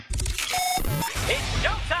It's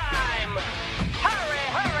showtime!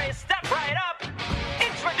 Hurry, step right up!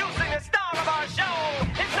 Introducing the star of our show!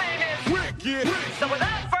 His name is Wicked! So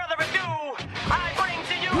without further ado, I bring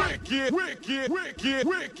to you Wicked!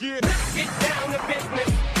 Get down to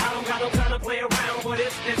business! I don't got no time to play around with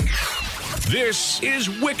this. This is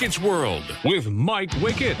Wicked's World with Mike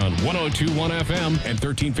Wicked on 102.1 FM and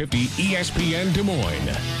 1350 ESPN Des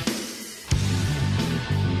Moines.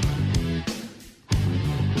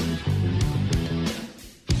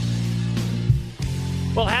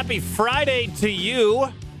 Well, happy Friday to you.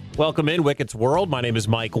 Welcome in Wicked's World. My name is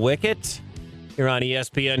Mike Wicked here on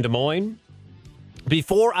ESPN Des Moines.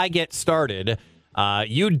 Before I get started,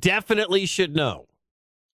 you definitely should know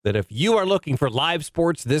that if you are looking for live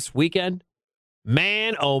sports this weekend,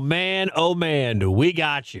 man, oh man, we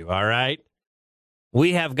got you, all right?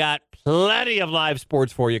 We have got plenty of live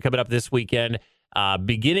sports for you coming up this weekend.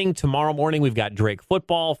 Beginning tomorrow morning, we've got Drake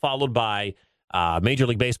football, followed by Major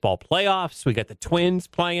League Baseball playoffs. We got the Twins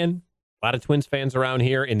playing. A lot of Twins fans around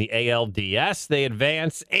here in the ALDS. They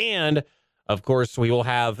advance. And, of course, we will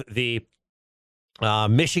have the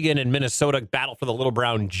Michigan and Minnesota battle for the Little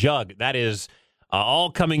Brown Jug. That is all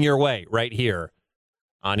coming your way right here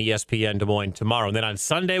on ESPN Des Moines tomorrow. And then on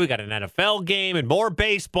Sunday, we got an NFL game and more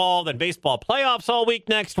baseball, then baseball playoffs all week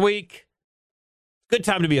next week. Good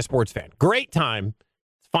time to be a sports fan. Great time.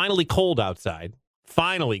 It's finally cold outside.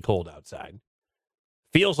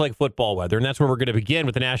 Feels like football weather, and that's where we're going to begin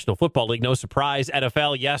with the National Football League. No surprise,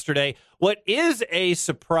 NFL yesterday. What is a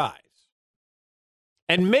surprise,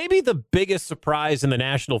 and maybe the biggest surprise in the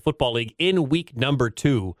National Football League in in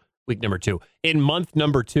month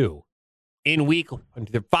number 2, in week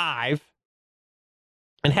 5,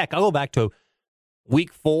 and heck, I'll go back to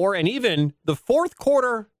week 4, and even the fourth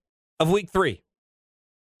quarter of week 3.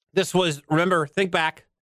 This was, think back.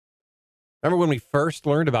 Remember when we first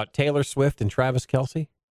learned about Taylor Swift and Travis Kelce?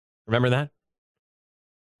 Remember that?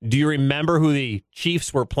 Do you remember who the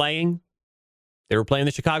Chiefs were playing? They were playing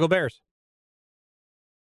the Chicago Bears.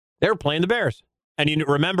 They were playing the Bears. And you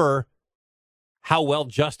remember how well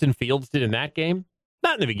Justin Fields did in that game?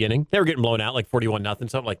 Not in the beginning. They were getting blown out like 41-0,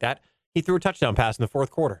 something like that. He threw a touchdown pass in the fourth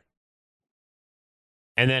quarter.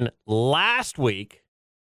 And then last week,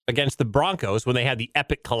 against the Broncos, when they had the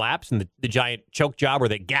epic collapse and the giant choke job where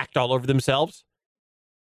they gacked all over themselves,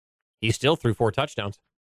 he still threw 4 touchdowns.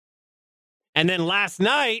 And then last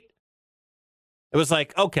night, it was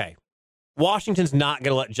like, okay, Washington's not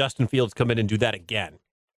going to let Justin Fields come in and do that again.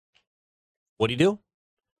 What do you do?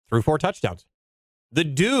 Threw 4 touchdowns. The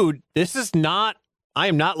dude, I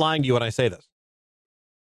am not lying to you when I say this.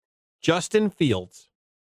 Justin Fields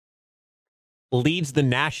leads the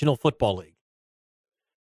National Football League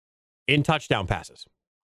in touchdown passes.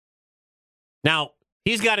 Now,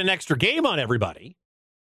 he's got an extra game on everybody,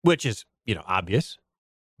 which is, obvious.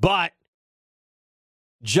 But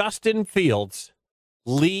Justin Fields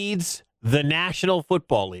leads the National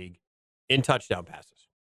Football League in touchdown passes.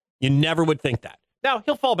 You never would think that. Now,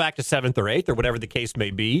 he'll fall back to 7th or 8th or whatever the case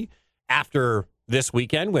may be after this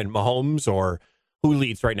weekend when Mahomes or who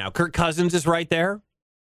leads right now. Kirk Cousins is right there.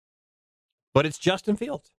 But it's Justin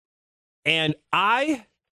Fields. And I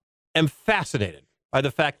am fascinated by the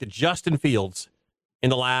fact that Justin Fields in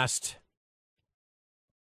the last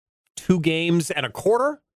 2 games and a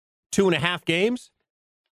quarter, 2.5 games,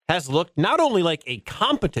 has looked not only like a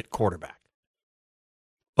competent quarterback,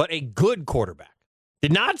 but a good quarterback.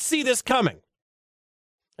 Did not see this coming.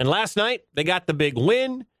 And last night, they got the big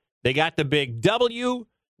win. They got the big W.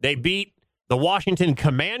 They beat the Washington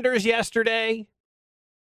Commanders yesterday.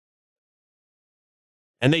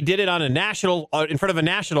 And they did it on in front of a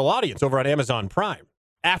national audience over on Amazon Prime.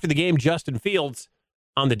 After the game, Justin Fields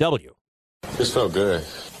on the W. Just felt good.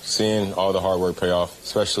 Seeing all the hard work pay off,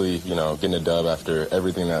 especially, getting a dub after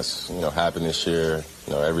everything that's, happened this year,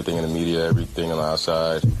 everything in the media, everything on the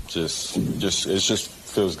outside. It just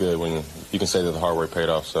feels good when you can say that the hard work paid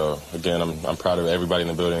off. So, again, I'm proud of everybody in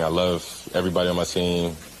the building. I love everybody on my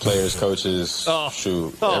team, players, coaches,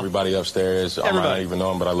 everybody upstairs. I might not even know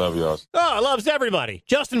them, but I love y'all. Oh, loves everybody.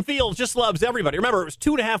 Justin Fields just loves everybody. Remember, it was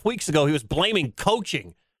 2.5 weeks ago he was blaming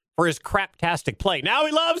coaching for his craptastic play. Now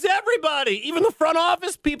he loves everybody, even the front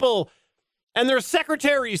office people and their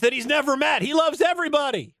secretaries that he's never met. He loves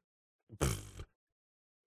everybody.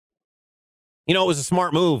 It was a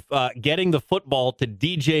smart move, getting the football to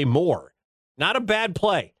DJ Moore. Not a bad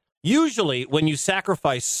play. Usually, when you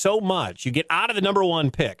sacrifice so much, you get out of the number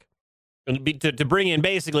 1 pick. To bring in,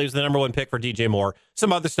 basically, it was the number 1 pick for DJ Moore.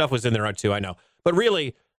 Some other stuff was in there, too, I know. But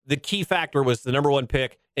really, the key factor was the number 1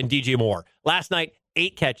 pick and DJ Moore. Last night,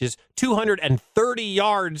 8 catches, 230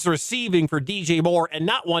 yards receiving for DJ Moore, and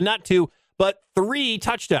not 1, not 2, but 3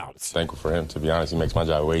 touchdowns. Thankful for him, to be honest. He makes my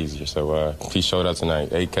job way easier. So he showed up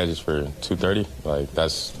tonight, 8 catches for 230. Like,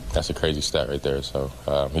 that's a crazy stat right there. So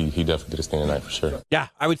he definitely did his thing tonight for sure. Yeah,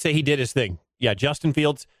 I would say he did his thing. Yeah, Justin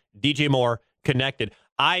Fields, DJ Moore, connected.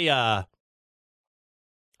 I'm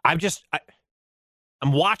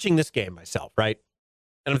watching this game myself, right?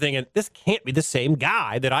 And I'm thinking, this can't be the same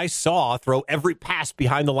guy that I saw throw every pass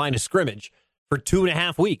behind the line of scrimmage for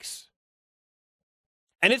 2.5 weeks.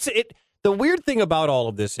 And the weird thing about all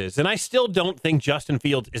of this is, and I still don't think Justin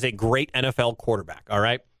Fields is a great NFL quarterback, all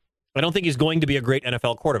right? I don't think he's going to be a great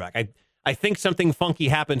NFL quarterback. I think something funky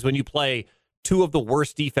happens when you play 2 of the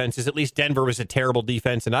worst defenses. At least Denver was a terrible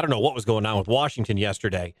defense, and I don't know what was going on with Washington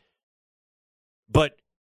yesterday. But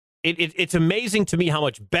it's amazing to me how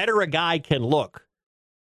much better a guy can look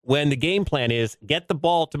when the game plan is get the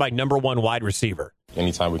ball to my number 1 wide receiver.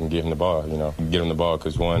 Anytime we can give him the ball, get him the ball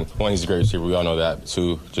because one, he's a great receiver. We all know that.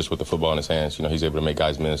 2, just with the football in his hands, he's able to make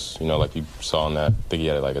guys miss. Like you saw on that, I think he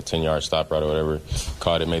had like a 10-yard stop route or whatever.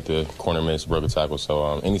 Caught it, made the corner miss, broke a tackle.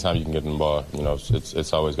 So anytime you can get him the ball,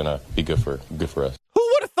 it's always going to be good for us. Who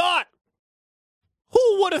would have thought?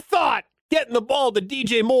 Who would have thought getting the ball to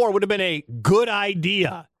DJ Moore would have been a good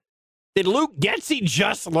idea? Did Luke Getsy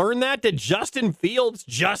just learn that? Did Justin Fields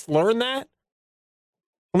just learn that?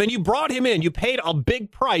 I mean, you brought him in. You paid a big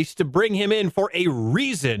price to bring him in for a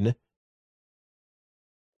reason.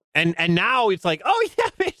 And now it's like, oh,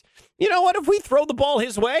 yeah, you know what? If we throw the ball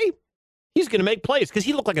his way, he's going to make plays because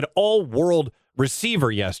he looked like an all-world receiver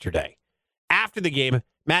yesterday. After the game,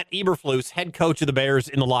 Matt Eberflus, head coach of the Bears,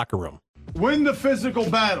 in the locker room. Win the physical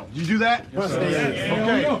battle. Did you do that? Yes,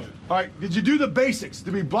 okay. All right. Did you do the basics?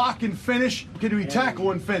 Did we block and finish? Did we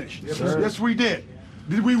tackle and finish? Yes, we did.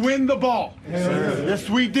 Did we win the ball? Yes,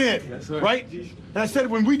 we did. Yes, right? And I said,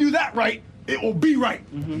 when we do that right, it will be right.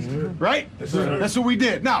 Right? Yes, that's what we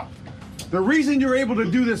did. Now, the reason you're able to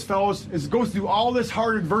do this, fellas, is it goes through all this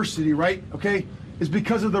hard adversity, right? Okay? Is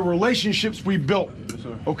because of the relationships we built.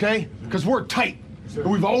 Okay? Because we're tight.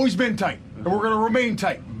 And we've always been tight. And we're going to remain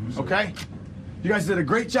tight. Okay? You guys did a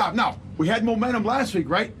great job. Now, we had momentum last week,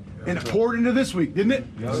 right? And it poured into this week, didn't it?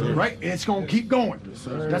 Yes, right? And it's going to keep going.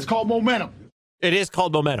 That's called momentum. It is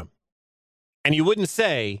called momentum. And you wouldn't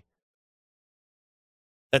say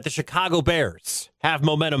that the Chicago Bears have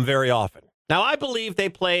momentum very often. Now, I believe they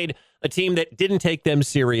played a team that didn't take them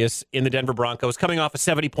serious in the Denver Broncos, coming off a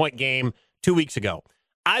 70-point game 2 weeks ago.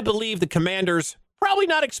 I believe the Commanders probably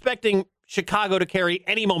not expecting Chicago to carry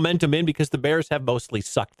any momentum in because the Bears have mostly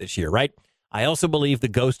sucked this year, right? I also believe the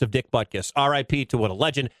ghost of Dick Butkus, R.I.P. to what a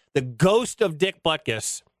legend, the ghost of Dick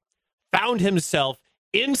Butkus found himself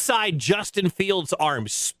inside Justin Fields' arm,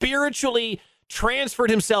 spiritually transferred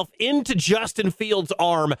himself into Justin Fields'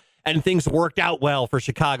 arm, and things worked out well for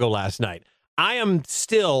Chicago last night. It's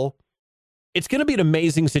going to be an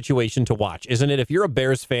amazing situation to watch, isn't it? If you're a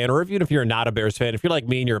Bears fan, or even if you're not a Bears fan, if you're like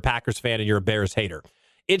me and you're a Packers fan and you're a Bears hater,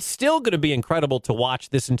 it's still going to be incredible to watch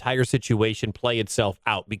this entire situation play itself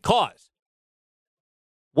out because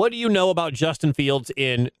what do you know about Justin Fields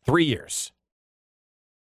in 3 years?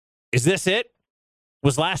 Is this it?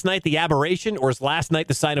 Was last night the aberration, or is last night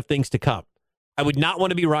the sign of things to come? I would not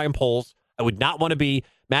want to be Ryan Poles. I would not want to be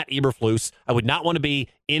Matt Eberflus. I would not want to be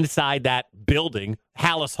inside that building,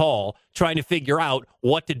 Hallis Hall, trying to figure out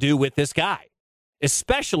what to do with this guy.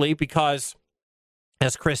 Especially because,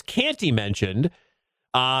 as Chris Canty mentioned,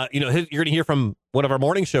 you're going to hear from one of our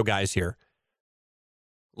morning show guys here.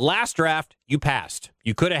 Last draft, you passed.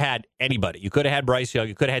 You could have had anybody. You could have had Bryce Young.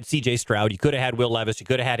 You could have had C.J. Stroud. You could have had Will Levis. You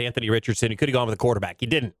could have had Anthony Richardson. You could have gone with a quarterback. You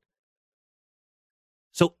didn't.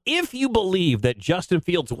 So if you believe that Justin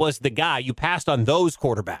Fields was the guy, you passed on those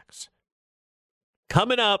quarterbacks.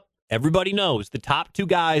 Coming up, everybody knows the top 2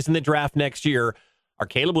 guys in the draft next year are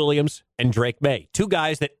Caleb Williams and Drake May. 2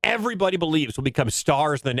 guys that everybody believes will become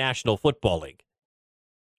stars in the National Football League.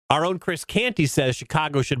 Our own Chris Canty says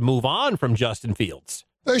Chicago should move on from Justin Fields.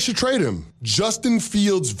 They should trade him. Justin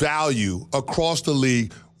Fields' value across the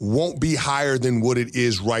league won't be higher than what it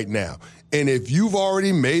is right now. And if you've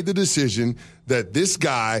already made the decision that this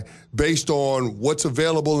guy, based on what's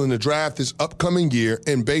available in the draft this upcoming year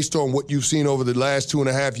and based on what you've seen over the last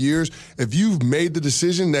 2.5 years, if you've made the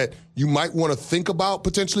decision that you might want to think about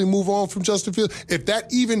potentially move on from Justin Fields, if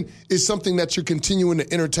that even is something that you're continuing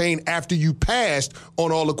to entertain after you passed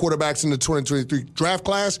on all the quarterbacks in the 2023 draft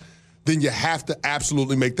class, then you have to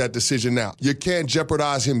absolutely make that decision now. You can't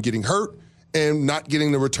jeopardize him getting hurt and not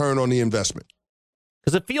getting the return on the investment.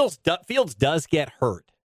 Because if Fields does get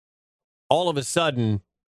hurt, all of a sudden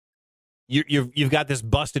you've got this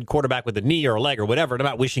busted quarterback with a knee or a leg or whatever. And I'm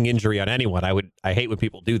not wishing injury on anyone. I hate when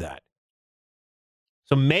people do that.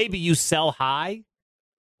 So maybe you sell high.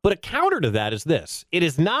 But a counter to that is this. It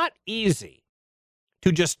is not easy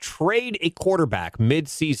to just trade a quarterback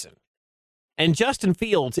mid-season. And Justin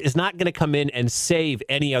Fields is not going to come in and save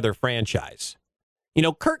any other franchise. You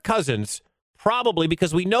know, Kirk Cousins, probably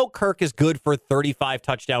because we know Kirk is good for 35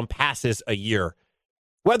 touchdown passes a year.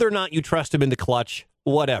 Whether or not you trust him in the clutch,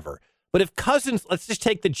 whatever. But if Cousins, let's just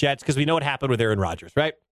take the Jets because we know what happened with Aaron Rodgers,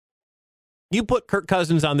 right? You put Kirk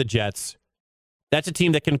Cousins on the Jets, that's a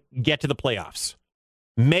team that can get to the playoffs.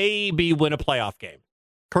 Maybe win a playoff game.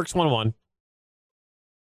 Kirk's 1-1.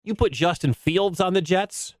 You put Justin Fields on the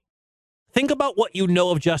Jets. Think about what you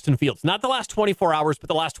know of Justin Fields. Not the last 24 hours, but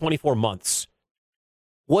the last 24 months.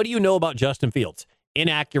 What do you know about Justin Fields?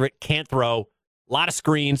 Inaccurate, can't throw, a lot of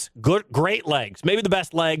screens, great legs. Maybe the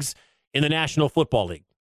best legs in the National Football League.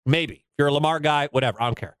 Maybe. If you're a Lamar guy, whatever, I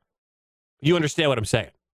don't care. You understand what I'm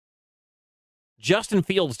saying. Justin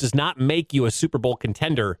Fields does not make you a Super Bowl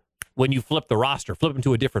contender when you flip the roster, flip him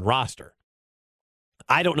to a different roster.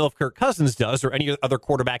 I don't know if Kirk Cousins does or any other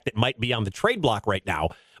quarterback that might be on the trade block right now.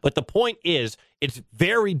 But the point is, it's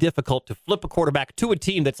very difficult to flip a quarterback to a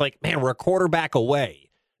team that's like, man, we're a quarterback away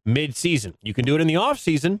mid-season. You can do it in the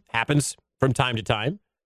offseason. Happens from time to time.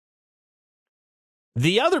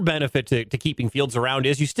 The other benefit to keeping Fields around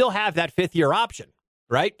is you still have that fifth-year option,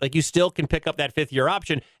 right? Like you still can pick up that fifth-year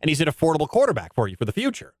option, and he's an affordable quarterback for you for the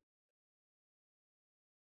future.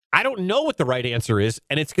 I don't know what the right answer is,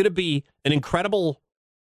 and it's going to be an incredible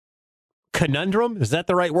conundrum. Is that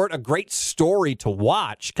the right word? A great story to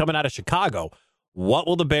watch coming out of Chicago. What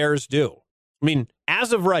will the Bears do? I mean,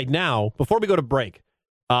 as of right now, before we go to break,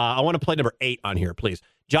 I want to play number 8 on here, please.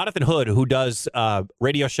 Jonathan Hood, who does a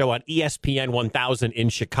radio show on ESPN 1000 in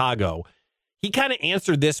Chicago, he kind of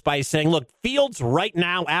answered this by saying, look, Fields right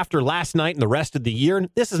now after last night and the rest of the year,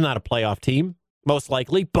 this is not a playoff team, most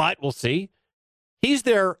likely, but we'll see. He's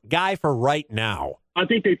their guy for right now. I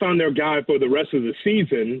think they found their guy for the rest of the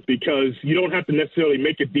season because you don't have to necessarily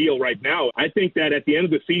make a deal right now. I think that at the end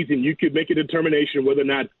of the season, you could make a determination whether or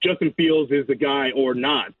not Justin Fields is the guy or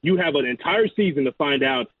not. You have an entire season to find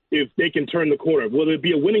out if they can turn the corner. Will it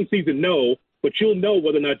be a winning season? No, but you'll know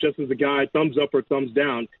whether or not Justin's the guy, thumbs up or thumbs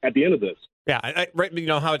down at the end of this. Yeah, right. You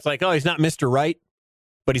know how it's like, oh, he's not Mr. Right,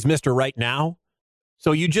 but he's Mr. Right now.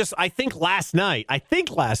 So you just, I think last night,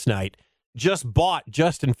 just bought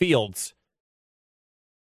Justin Fields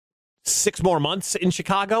 6 more months in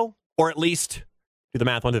Chicago, or at least, do the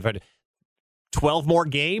math, 12 more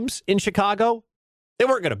games in Chicago. They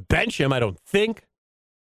weren't going to bench him, I don't think.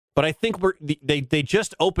 But I think they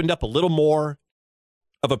just opened up a little more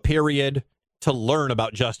of a period to learn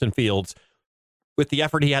about Justin Fields with the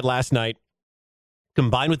effort he had last night,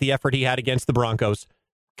 combined with the effort he had against the Broncos,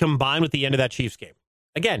 combined with the end of that Chiefs game.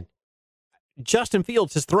 Again, Justin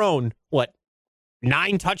Fields has thrown,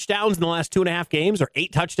 9 touchdowns in the last 2.5 games or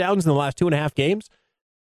 8 touchdowns in the last 2.5 games?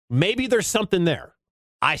 Maybe there's something there.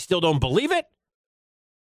 I still don't believe it,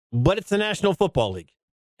 but it's the National Football League.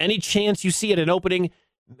 Any chance you see it an opening,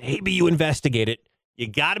 maybe you investigate it. You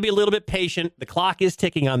got to be a little bit patient. The clock is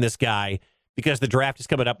ticking on this guy because the draft is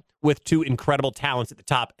coming up with 2 incredible talents at the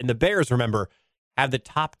top. And the Bears, remember, have the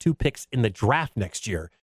top 2 picks in the draft next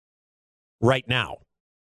year right now.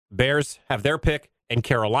 Bears have their pick, and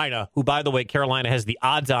Carolina, who, by the way, Carolina has the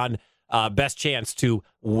odds-on best chance to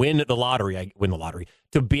win the lottery,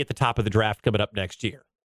 to be at the top of the draft coming up next year.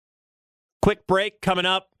 Quick break coming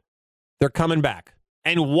up. They're coming back.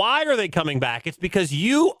 And why are they coming back? It's because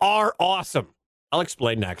you are awesome. I'll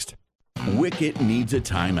explain next. Wicket needs a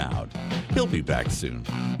timeout. He'll be back soon.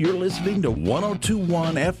 You're listening to 102.1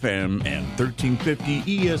 FM and 1350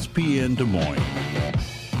 ESPN Des Moines.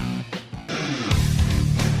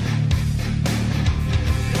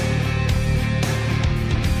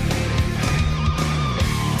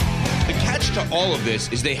 To all of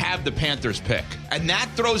this is they have the Panthers pick, and that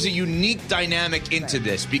throws a unique dynamic into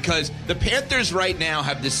this because the Panthers right now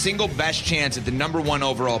have the single best chance at the number 1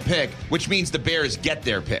 overall pick, which means the Bears get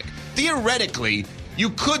their pick. Theoretically, you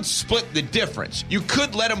could split the difference. You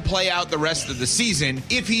could let him play out the rest of the season.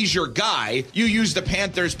 If he's your guy, you use the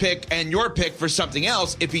Panthers pick and your pick for something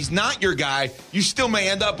else. If he's not your guy, you still may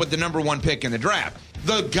end up with the number 1 pick in the draft.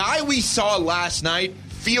 The guy we saw last night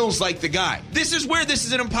feels like the guy. This is where this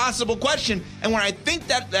is an impossible question, and when I think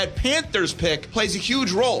that Panthers pick plays a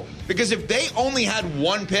huge role, because if they only had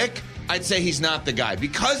 1 pick, I'd say he's not the guy.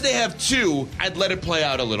 Because they have 2, I'd let it play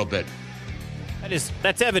out a little bit.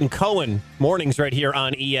 That's Evan Cohen, mornings right here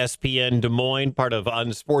on ESPN Des Moines, part of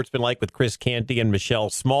Unsportsmanlike with Chris Canty and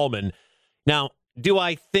Michelle Smallman. Now, do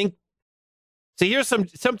I think... See, here's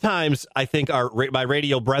sometimes I think my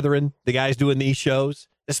radio brethren, the guys doing these shows,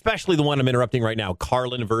 especially the one I'm interrupting right now,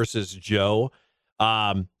 Carlin versus Joe.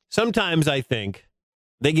 Sometimes I think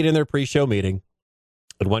they get in their pre-show meeting,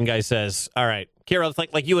 and one guy says, all right, Kira,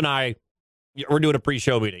 it's like you and I, we're doing a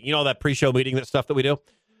pre-show meeting. You know that pre-show meeting, that stuff that we do?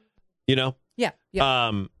 You know? Yeah.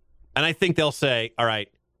 And I think they'll say, all right,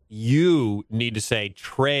 you need to say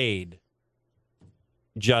trade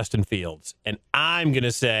Justin Fields. And I'm going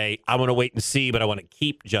to say, I want to wait and see, but I want to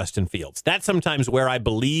keep Justin Fields. That's sometimes where I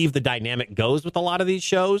believe the dynamic goes with a lot of these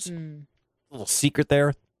shows. A little secret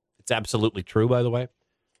there. It's absolutely true, by the way.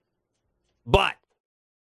 But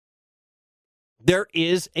there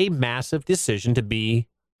is a massive decision to be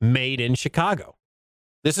made in Chicago.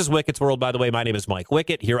 This is Wicket's World, by the way. My name is Mike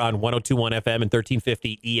Wicket here on 102.1 FM and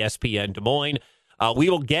 1350 ESPN Des Moines. We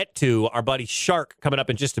will get to our buddy Shark coming up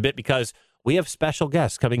in just a bit because we have special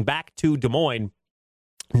guests coming back to Des Moines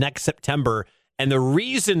next September. And the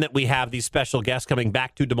reason that we have these special guests coming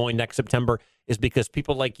back to Des Moines next September is because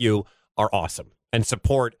people like you are awesome and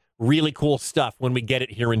support really cool stuff when we get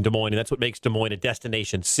it here in Des Moines. And that's what makes Des Moines a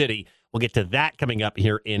destination city. We'll get to that coming up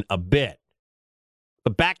here in a bit.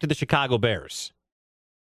 But back to the Chicago Bears.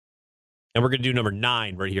 And we're going to do number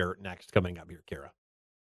 9 right here next coming up here, Kara.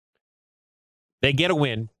 They get a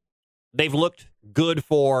win. They've looked good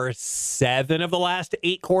for 7 of the last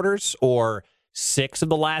 8 quarters or 6 of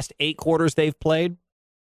the last 8 quarters they've played.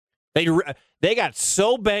 They got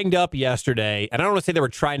so banged up yesterday, and I don't want to say they were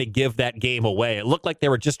trying to give that game away. It looked like they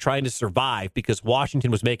were just trying to survive because Washington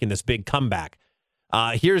was making this big comeback.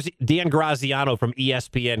 Here's Dan Graziano from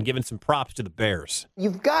ESPN giving some props to the Bears.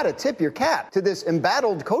 You've got to tip your cap to this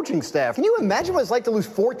embattled coaching staff. Can you imagine what it's like to lose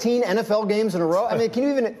 14 NFL games in a row? I mean, can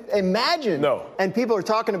you even imagine? No. And people are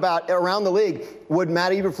talking about around the league, would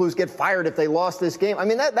Matt Eberflus get fired if they lost this game? I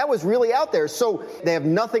mean, that was really out there. So they have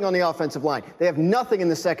nothing on the offensive line. They have nothing in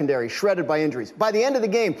the secondary, shredded by injuries. By the end of the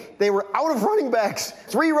game, they were out of running backs.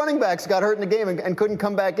 3 running backs got hurt in the game and couldn't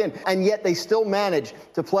come back in. And yet they still managed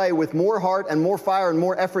to play with more heart and more fire and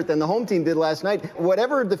more effort than the home team did last night.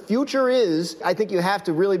 Whatever the future is, I think you have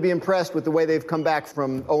to really be impressed with the way they've come back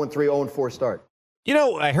from 0-3, 0-4 start. You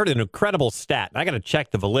know, I heard an incredible stat. I got to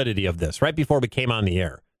check the validity of this right before we came on the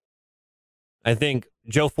air. I think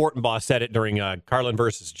Joe Fortenbaugh said it during Carlin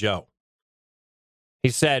versus Joe. He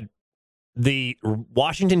said the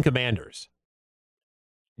Washington Commanders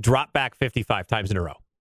dropped back 55 times in a row.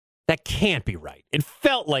 That can't be right. It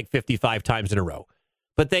felt like 55 times in a row.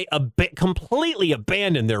 But they completely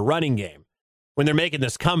abandoned their running game when they're making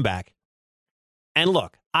this comeback. And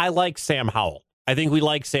look, I like Sam Howell. I think we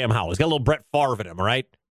like Sam Howell. He's got a little Brett Favre in him, all right?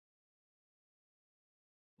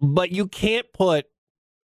 But you can't put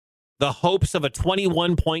the hopes of a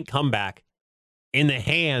 21-point comeback in the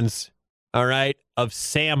hands, all right, of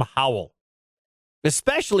Sam Howell.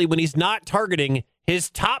 Especially when he's not targeting his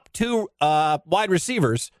top 2 wide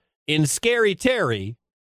receivers in Scary Terry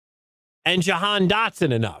and Jahan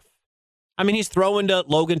Dotson enough. I mean, he's throwing to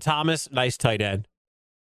Logan Thomas, nice tight end.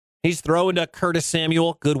 He's throwing to Curtis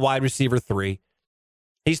Samuel, good wide receiver 3.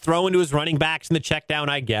 He's throwing to his running backs in the check down,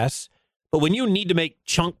 I guess. But when you need to make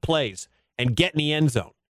chunk plays and get in the end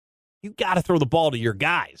zone, you got to throw the ball to your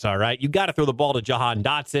guys, all right? You got to throw the ball to Jahan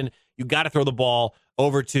Dotson. You got to throw the ball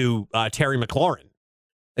over to Terry McLaurin.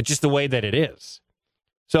 That's just the way that it is.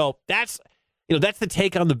 So that's the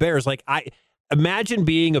take on the Bears. Like, imagine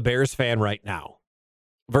being a Bears fan right now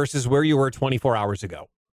versus where you were 24 hours ago.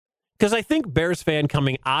 Because I think Bears fan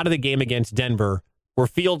coming out of the game against Denver where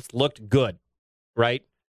Fields looked good, right?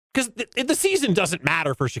 Because the season doesn't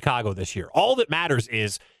matter for Chicago this year. All that matters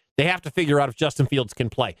is they have to figure out if Justin Fields can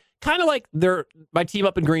play. Kind of like my team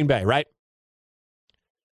up in Green Bay, right?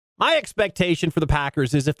 My expectation for the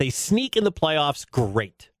Packers is if they sneak in the playoffs,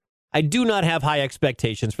 great. I do not have high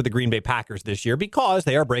expectations for the Green Bay Packers this year because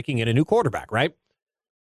they are breaking in a new quarterback, right?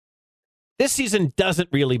 This season doesn't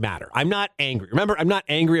really matter. I'm not angry. Remember, I'm not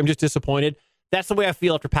angry. I'm just disappointed. That's the way I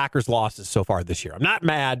feel after Packers losses so far this year. I'm not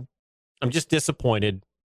mad. I'm just disappointed.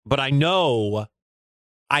 But I know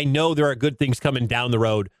there are good things coming down the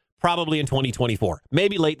road, probably in 2024.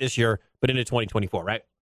 Maybe late this year, but into 2024, right?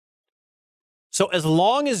 So as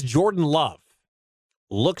long as Jordan Love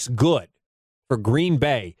looks good for Green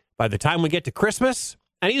Bay by the time we get to Christmas,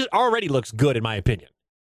 and he already looks good in my opinion.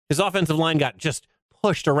 His offensive line got just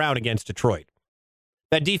pushed around against Detroit.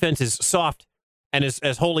 That defense is soft and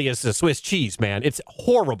as holy as a Swiss cheese, man. It's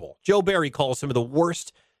horrible. Joe Barry calls some of the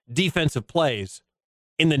worst defensive plays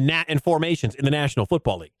in formations in the National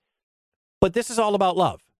Football League. But this is all about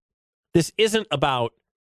Love. This isn't about,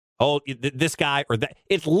 this guy or that.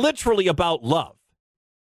 It's literally about Love.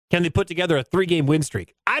 Can they put together a 3-game win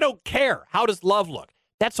streak? I don't care. How does Love look?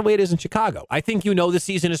 That's the way it is in Chicago. I think you know the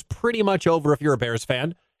season is pretty much over if you're a Bears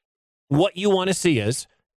fan. What you want to see is,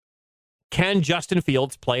 can Justin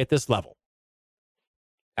Fields play at this level?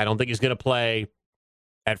 I don't think he's going to play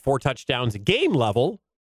at 4 touchdowns a game level,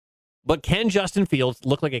 but can Justin Fields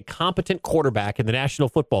look like a competent quarterback in the National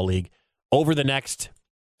Football League over the next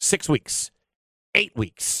 6 weeks, 8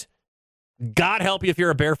 weeks? God help you if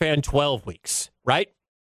you're a Bear fan, 12 weeks, right?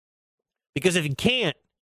 Because if he can't,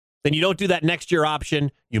 then you don't do that next year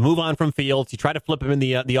option. You move on from Fields. You try to flip him in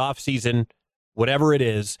the offseason, whatever it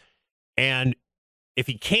is. And if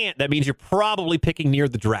he can't, that means you're probably picking near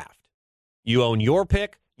the draft. You own your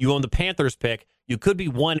pick. You own the Panthers' pick. You could be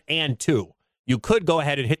 1 and 2. You could go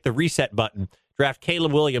ahead and hit the reset button, draft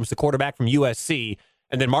Caleb Williams, the quarterback from USC,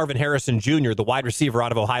 and then Marvin Harrison Jr., the wide receiver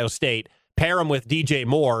out of Ohio State, pair him with DJ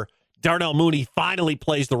Moore. Darnell Mooney finally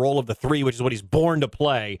plays the role of the 3, which is what he's born to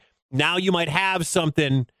play. Now you might have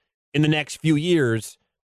something in the next few years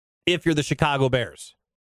if you're the Chicago Bears.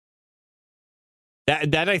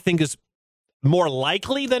 That I think is more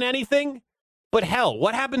likely than anything. But hell,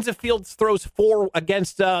 what happens if Fields throws 4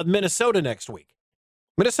 against Minnesota next week?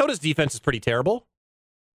 Minnesota's defense is pretty terrible.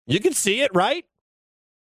 You can see it, right?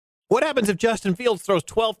 What happens if Justin Fields throws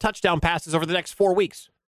 12 touchdown passes over the next 4 weeks?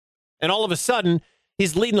 And all of a sudden,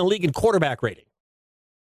 he's leading the league in quarterback rating.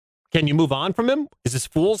 Can you move on from him? Is this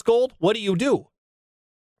fool's gold? What do?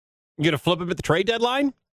 You going to flip him at the trade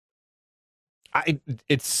deadline?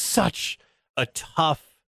 It's such a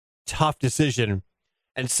tough decision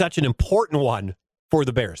and such an important one for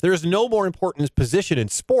the Bears. There is no more important position in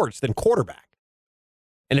sports than quarterback.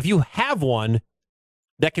 And if you have one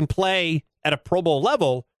that can play at a Pro Bowl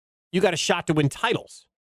level, you got a shot to win titles.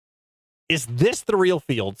 Is this the real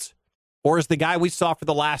Fields? Or is the guy we saw for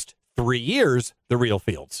the last 3 years the real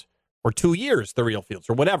Fields? Or 2 years the real Fields?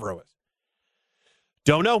 Or whatever it was.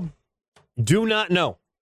 Don't know. Do not know.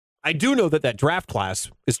 I do know that draft class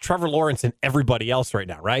is Trevor Lawrence and everybody else right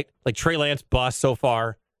now, right? Like Trey Lance, bust so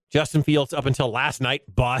far. Justin Fields, up until last night,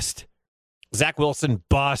 bust. Zach Wilson,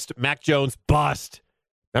 bust. Mac Jones, bust.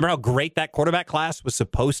 Remember how great that quarterback class was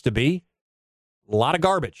supposed to be? A lot of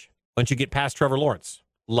garbage once you get past Trevor Lawrence.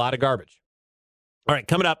 A lot of garbage. All right,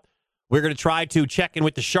 coming up, we're going to try to check in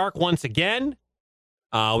with the Shark once again.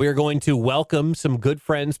 We are going to welcome some good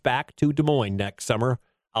friends back to Des Moines next summer.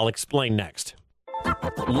 I'll explain next.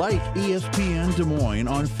 Like ESPN Des Moines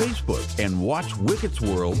on Facebook and watch Wicket's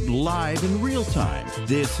World live in real time.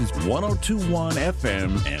 This is 102.1 FM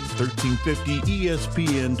and 1350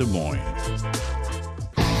 ESPN Des Moines.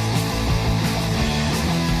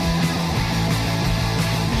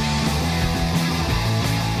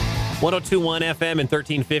 102.1 FM and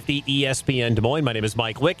 1350 ESPN Des Moines. My name is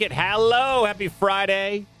Mike Wickett. Hello, happy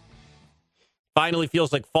Friday. Finally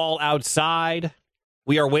feels like fall outside.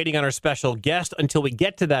 We are waiting on our special guest. Until we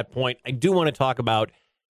get to that point, I do want to talk about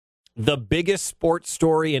the biggest sports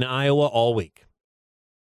story in Iowa all week.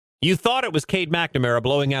 You thought it was Cade McNamara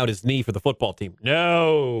blowing out his knee for the football team.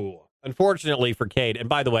 No. Unfortunately for Cade. And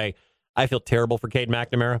by the way, I feel terrible for Cade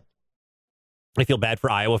McNamara. I feel bad for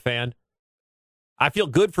Iowa fan. I feel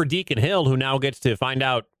good for Deacon Hill, who now gets to find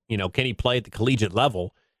out, can he play at the collegiate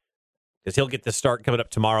level? Because he'll get the start coming up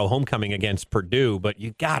tomorrow, homecoming against Purdue. But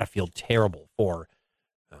you got to feel terrible for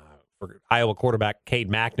Iowa quarterback Cade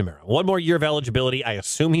McNamara. One more year of eligibility. I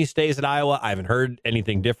assume he stays at Iowa. I haven't heard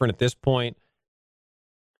anything different at this point.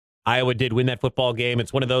 Iowa did win that football game.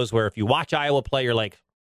 It's one of those where if you watch Iowa play, you're like,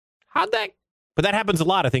 how'd that? But that happens a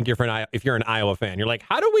lot, I think, if you're an Iowa fan. You're like,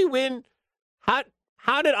 how do we win? How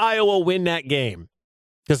did Iowa win that game?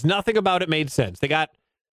 Because nothing about it made sense. They got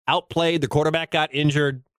outplayed. The quarterback got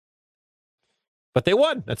injured. But they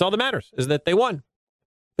won. That's all that matters, is that they won.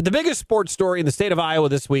 But the biggest sports story in the state of Iowa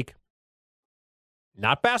this week,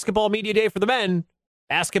 not basketball media day for the men,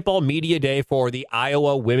 basketball media day for the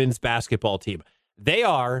Iowa women's basketball team. They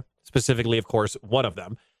are, specifically, of course, one of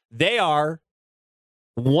them. They are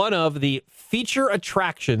one of the feature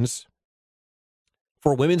attractions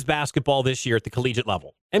for women's basketball this year at the collegiate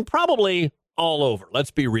level. And probably all over.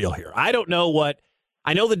 Let's be real here. I don't know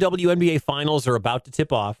I know the WNBA finals are about to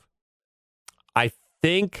tip off. I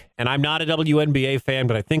think, and I'm not a WNBA fan,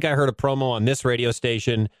 but I think I heard a promo on this radio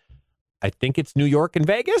station. I think it's New York and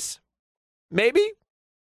Vegas. Maybe.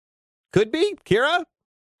 Could be. Kira?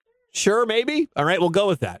 Sure, maybe. All right, we'll go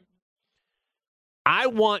with that. I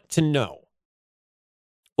want to know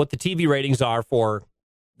what the TV ratings are for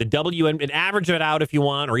the WNBA, and average it out if you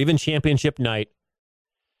want, or even championship night.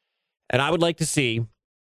 And I would like to see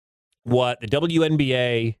what the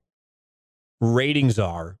WNBA ratings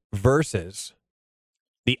are versus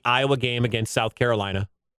the Iowa game against South Carolina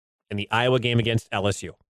and the Iowa game against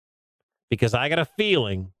LSU. because I got a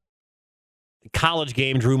feeling the college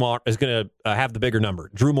game is going to have the bigger number,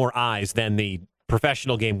 drew more eyes than the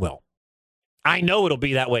professional game will. I know it'll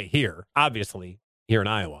be that way here, obviously, here in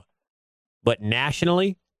Iowa. But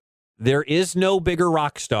nationally, there is no bigger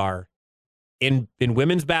rock star in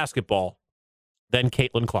women's basketball than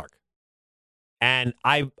Caitlin Clark. And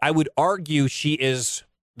I would argue she is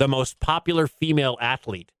the most popular female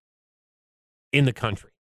athlete in the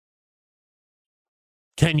country.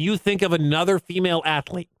 Can you think of another female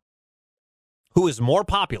athlete who is more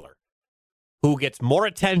popular, who gets more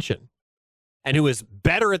attention, and who is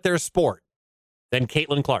better at their sport than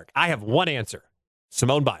Caitlin Clark? I have one answer.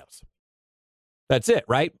 Simone Biles. That's it,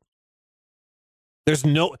 right? There's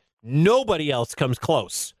nobody else comes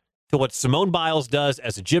close to what Simone Biles does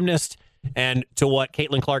as a gymnast and to what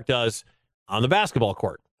Caitlin Clark does on the basketball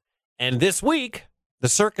court. And this week, the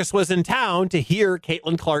circus was in town to hear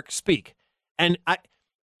Caitlin Clark speak. And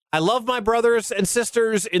I love my brothers and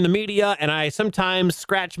sisters in the media, and I sometimes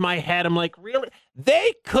scratch my head. I'm like, really?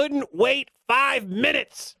 They couldn't wait 5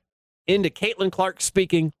 minutes into Caitlin Clark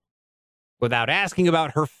speaking without asking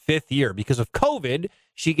about her 5th year. Because of COVID,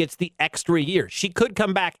 she gets the extra year. She could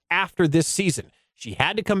come back after this season. She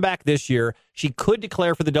had to come back this year. She could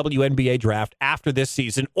declare for the WNBA draft after this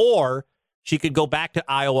season, or she could go back to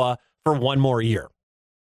Iowa for one more year.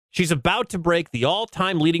 She's about to break the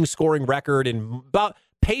all-time leading scoring record in about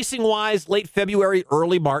pacing-wise, late February,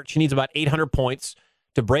 early March. She needs about 800 points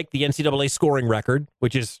to break the NCAA scoring record,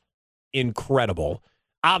 which is incredible.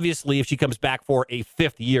 Obviously, if she comes back for a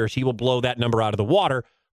 5th year, she will blow that number out of the water.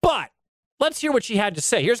 But let's hear what she had to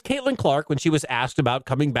say. Here's Caitlin Clark when she was asked about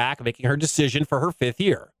coming back and making her decision for her 5th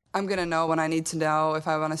year. I'm going to know when I need to know if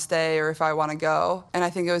I want to stay or if I want to go. And I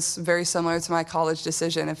think it was very similar to my college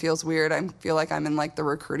decision. It feels weird. I feel like I'm in like the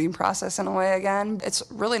recruiting process in a way again. It's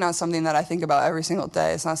really not something that I think about every single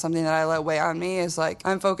day. It's not something that I let weigh on me. It's like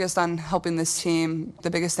I'm focused on helping this team. The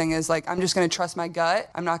biggest thing is like I'm just going to trust my gut.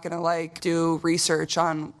 I'm not going to like do research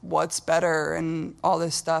on what's better and all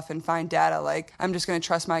this stuff and find data. Like I'm just going to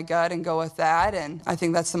trust my gut and go with that. And I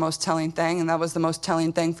think that's the most telling thing. And that was the most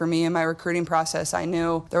telling thing for me in my recruiting process. I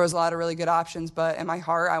knew there was a lot of really good options, but in my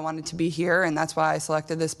heart, I wanted to be here, and that's why I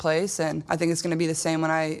selected this place. And I think it's going to be the same when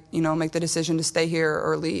I, make the decision to stay here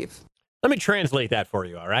or leave. Let me translate that for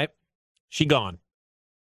you, all right? She's gone.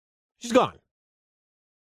 She's gone.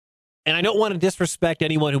 And I don't want to disrespect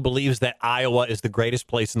anyone who believes that Iowa is the greatest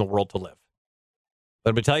place in the world to live. But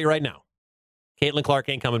I'm going to tell you right now, Caitlin Clark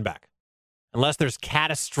ain't coming back unless there's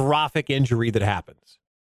catastrophic injury that happens.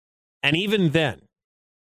 And even then,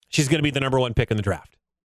 she's going to be the number 1 pick in the draft.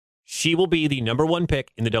 She will be the number 1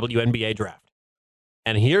 pick in the WNBA draft.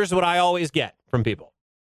 And here's what I always get from people.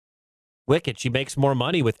 Wicked, she makes more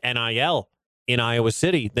money with NIL in Iowa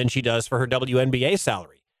City than she does for her WNBA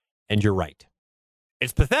salary. And you're right.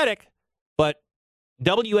 It's pathetic, but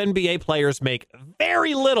WNBA players make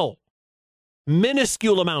very little,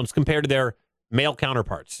 minuscule amounts compared to their male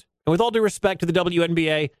counterparts. And with all due respect to the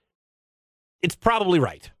WNBA, it's probably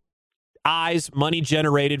right. Eyes, money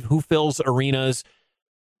generated, who fills arenas.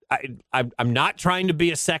 I'm not trying to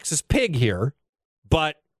be a sexist pig here,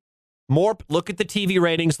 but look at the TV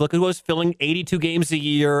ratings. Look at who's filling 82 games a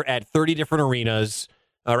year at 30 different arenas.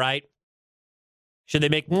 All right. Should they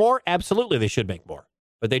make more? Absolutely, they should make more,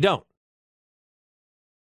 but they don't.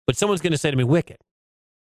 But someone's going to say to me, Wicked,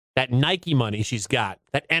 that Nike money she's got,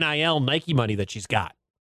 that NIL Nike money that she's got,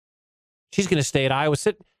 she's going to stay at Iowa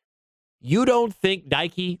City. You don't think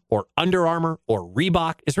Nike or Under Armour or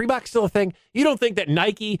Reebok, is Reebok still a thing? You don't think that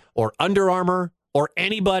Nike or Under Armour or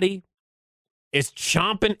anybody is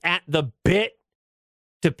chomping at the bit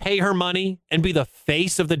to pay her money and be the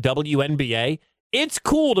face of the WNBA? It's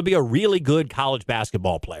cool to be a really good college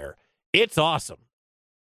basketball player. It's awesome.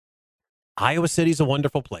 Iowa City's a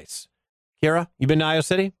wonderful place. Kira, you been to Iowa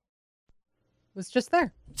City? Was just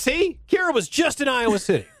there. See? Kira was just in Iowa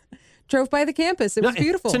City. Drove by the campus. It was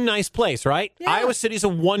beautiful. It's a nice place, right? Yeah. Iowa City's a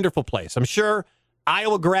wonderful place. I'm sure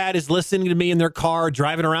Iowa grad is listening to me in their car,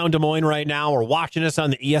 driving around Des Moines right now, or watching us on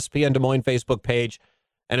the ESPN Des Moines Facebook page,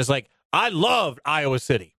 and is like, I loved Iowa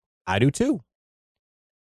City. I do too.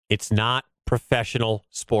 It's not professional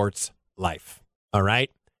sports life, all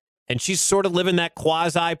right? And she's sort of living that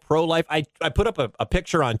quasi-pro life. I put up a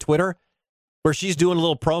picture on Twitter where she's doing a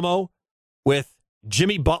little promo with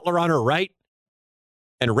Jimmy Butler on her right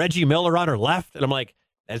and Reggie Miller on her left. And I'm like,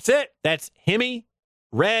 that's it. That's Himmy,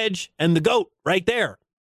 Reg, and the GOAT right there.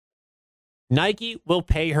 Nike will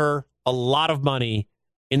pay her a lot of money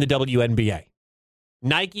in the WNBA.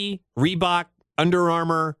 Nike, Reebok, Under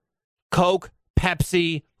Armour, Coke,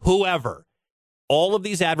 Pepsi, whoever. all of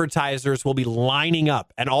these advertisers will be lining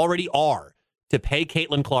up and already are to pay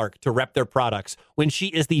Caitlin Clark to rep their products when she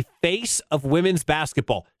is the face of women's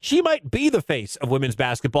basketball. She might be the face of women's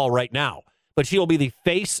basketball right now, but she will be the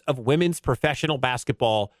face of women's professional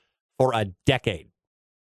basketball for a decade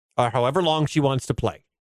or however long she wants to play.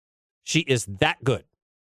 She is that good.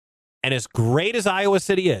 And as great as Iowa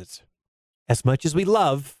City is, as much as we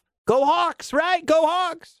love, go Hawks, right? Go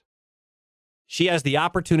Hawks. She has the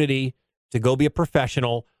opportunity to go be a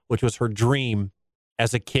professional, which was her dream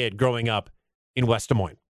as a kid growing up in West Des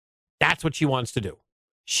Moines. That's what she wants to do.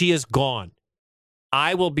 She is gone.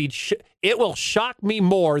 It will shock me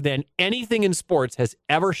more than anything in sports has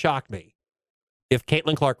ever shocked me if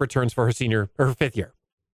Caitlin Clark returns for her fifth year.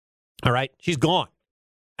 All right? She's gone.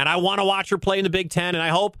 And I want to watch her play in the Big Ten, and I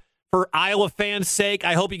hope for Iowa fans' sake,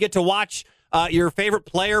 I hope you get to watch your favorite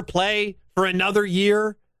player play for another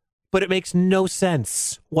year, but it makes no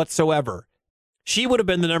sense whatsoever. She would have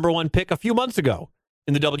been the number one pick a few months ago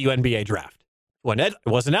in the WNBA draft when it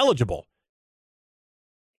wasn't eligible.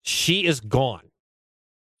 She is gone.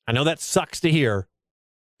 I know that sucks to hear,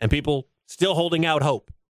 and people still holding out hope.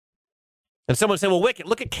 And someone said, well, Wicket,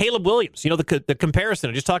 look at Caleb Williams. You know, the comparison.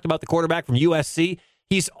 I just talked about the quarterback from USC.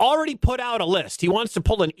 He's already put out a list. He wants to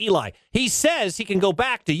pull an Eli. He says he can go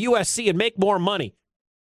back to USC and make more money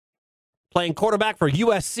playing quarterback for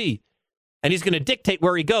USC. And he's going to dictate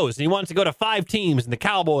where he goes. And he wants to go to 5 teams, and the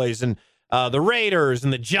Cowboys and the Raiders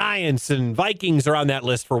and the Giants and Vikings are on that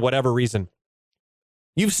list for whatever reason.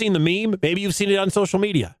 You've seen the meme. Maybe you've seen it on social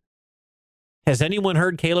media. Has anyone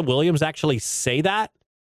heard Caleb Williams actually say that?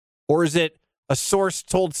 Or is it a source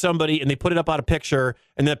told somebody and they put it up on a picture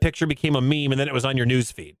and that picture became a meme and then it was on your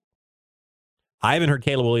news feed? I haven't heard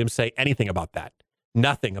Caleb Williams say anything about that.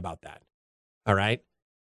 Nothing about that. All right?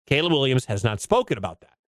 Caleb Williams has not spoken about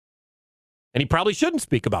that. And he probably shouldn't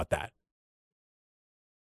speak about that.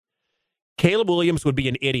 Caleb Williams would be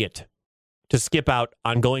an idiot to skip out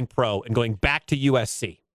on going pro and going back to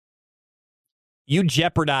USC. You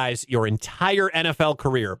jeopardize your entire NFL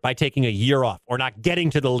career by taking a year off or not getting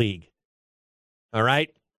to the league. All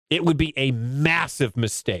right? It would be a massive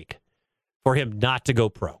mistake for him not to go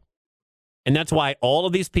pro. And that's why all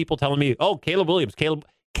of these people telling me, oh, Caleb Williams,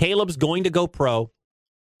 Caleb's going to go pro.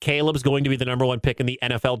 Caleb's going to be the number one pick in the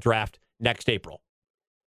NFL draft next April.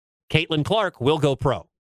 Caitlin Clark will go pro,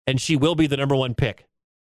 and she will be the number one pick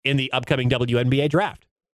in the upcoming WNBA draft.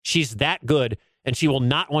 She's that good, and she will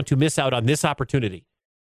not want to miss out on this opportunity.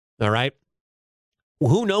 All right?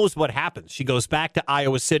 Who knows what happens? She goes back to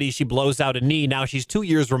Iowa City. She blows out a knee. Now she's 2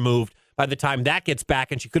 years removed by the time that gets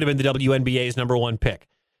back, and she could have been the WNBA's number one pick.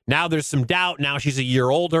 Now there's some doubt. Now she's a year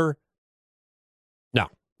older. No.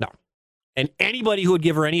 And anybody who would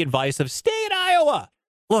give her any advice of stay in Iowa.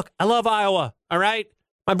 Look, I love Iowa. All right?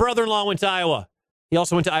 My brother-in-law went to Iowa. He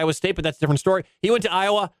also went to Iowa State, but that's a different story. He went to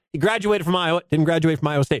Iowa. He graduated from Iowa. Didn't graduate from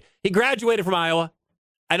Iowa State. He graduated from Iowa.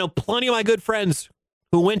 I know plenty of my good friends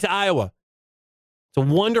who went to Iowa. It's a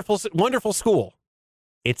wonderful, wonderful school.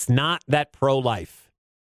 It's not that pro-life.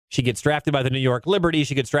 She gets drafted by the New York Liberty.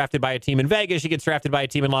 She gets drafted by a team in Vegas. She gets drafted by a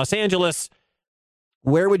team in Los Angeles.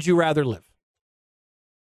 Where would you rather live?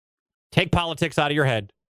 Take politics out of your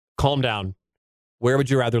head. Calm down. Where would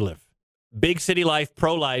you rather live? Big city life,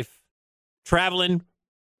 pro-life, traveling,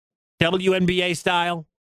 WNBA style,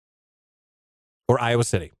 or Iowa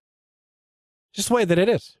City? Just the way that it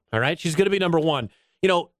is. All right? She's going to be number one. You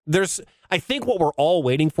know, I think what we're all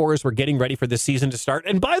waiting for is we're getting ready for this season to start.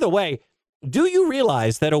 And by the way, do you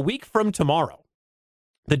realize that a week from tomorrow,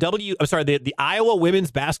 the Iowa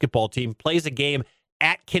women's basketball team plays a game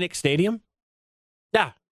at Kinnick Stadium?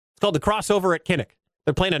 Yeah. It's called the crossover at Kinnick.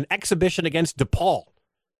 They're playing an exhibition against DePaul.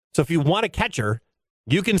 So if you want to catch her,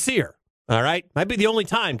 you can see her. All right? Might be the only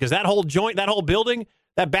time because that whole joint, that whole building,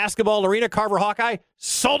 that basketball arena, Carver Hawkeye,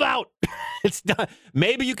 sold out. It's done.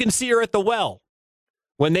 Maybe you can see her at the Well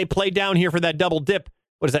when they play down here for that double dip.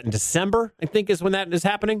 What is that, in December, I think is when that is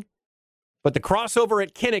happening? But the crossover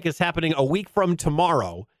at Kinnick is happening a week from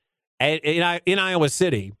tomorrow in Iowa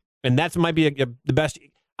City, and that might be the best.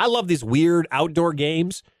 I love these weird outdoor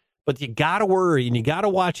games, but you got to worry and you got to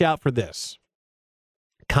watch out for this.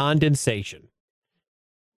 Condensation.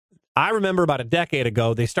 I remember about a decade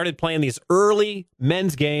ago, they started playing these early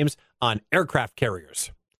men's games on aircraft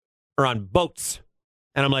carriers or on boats.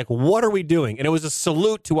 And I'm like, what are we doing? And it was a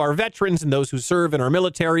salute to our veterans and those who serve in our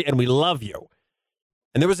military, and we love you.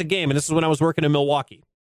 And there was a game, and this is when I was working in Milwaukee.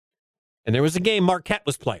 And there was a game Marquette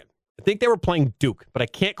was playing. I think they were playing Duke, but I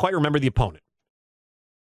can't quite remember the opponent.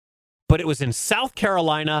 But it was in South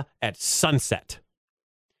Carolina at sunset.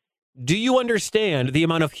 Do you understand the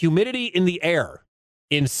amount of humidity in the air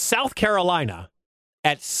in South Carolina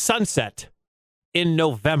at sunset in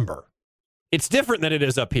November. It's different than it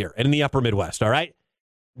is up here and in the upper Midwest, all right?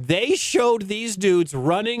 They showed these dudes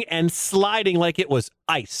running and sliding like it was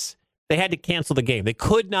ice. They had to cancel the game. They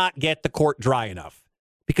could not get the court dry enough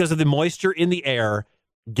because of the moisture in the air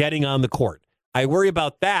getting on the court. I worry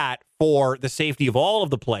about that for the safety of all of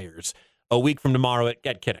the players a week from tomorrow at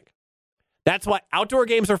Kinnick. That's why outdoor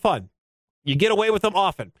games are fun. You get away with them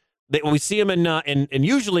often. We see them in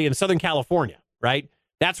usually in Southern California, right?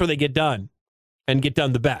 That's where they get done and get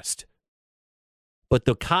done the best. But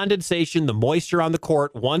the condensation, the moisture on the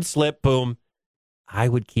court, one slip, boom, I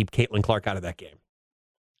would keep Caitlin Clark out of that game.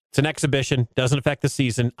 It's an exhibition, doesn't affect the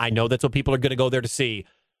season. I know that's what people are going to go there to see,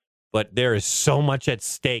 but there is so much at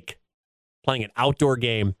stake playing an outdoor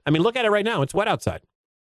game. I mean, look at it right now. It's wet outside.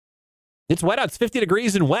 It's wet out. It's 50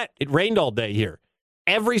 degrees and wet. It rained all day here.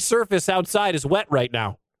 Every surface outside is wet right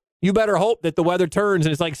now. You better hope that the weather turns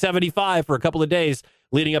and it's like 75 for a couple of days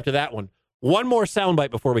leading up to that one. One more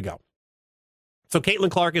soundbite before we go. So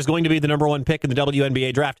Caitlin Clark is going to be the number 1 pick in the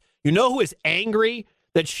WNBA draft. You know who is angry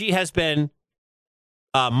that she has been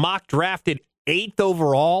mock drafted 8th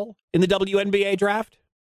overall in the WNBA draft?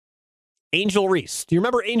 Angel Reese. Do you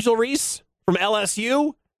remember Angel Reese from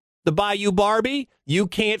LSU? The Bayou Barbie? You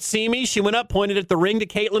can't see me. She went up, pointed at the ring to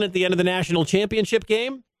Caitlin at the end of the national championship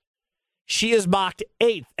game. She is mocked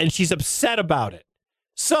 8th, and she's upset about it.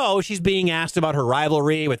 So she's being asked about her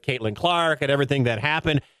rivalry with Caitlin Clark and everything that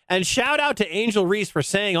happened. And shout out to Angel Reese for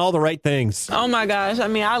saying all the right things. Oh, my gosh. I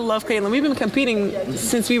mean, I love Caitlin. We've been competing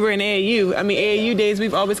since we were in AAU. I mean, AAU days,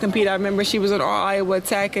 we've always competed. I remember she was at Iowa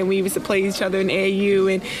Tech, and we used to play each other in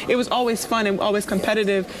AAU. And it was always fun and always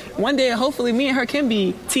competitive. One day, hopefully, me and her can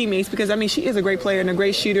be teammates because, I mean, she is a great player and a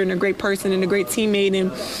great shooter and a great person and a great teammate.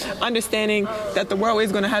 And understanding that the world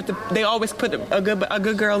is going to have to, they always put a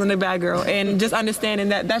good girl and a bad girl. And just understanding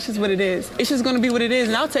that that's just what it is. It's just going to be what it is.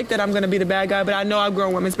 And I'll take that I'm going to be the bad guy, but I know I've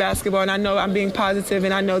grown women's basketball, and I know I'm being positive,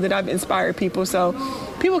 and I know that I've inspired people. So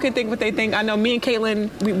people can think what they think. I know me and Caitlin,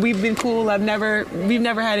 we've been cool. We've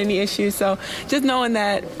never had any issues. So just knowing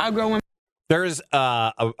that I've grown women. There's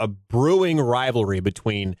a brewing rivalry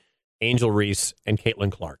between Angel Reese and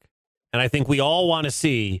Caitlin Clark. And I think we all want to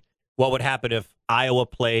see what would happen if Iowa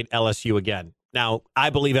played LSU again. Now, I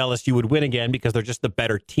believe LSU would win again because they're just the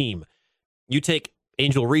better team. You take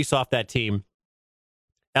Angel Reese off that team,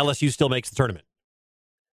 LSU still makes the tournament.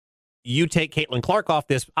 You take Caitlin Clark off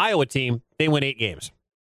this Iowa team, they win 8 games.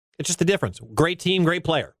 It's just the difference. Great team, great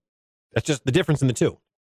player. That's just the difference in the two.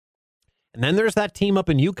 And then there's that team up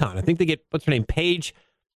in UConn. I think they get, what's her name, Paige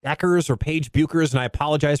Buchers or Paige Buchers, and I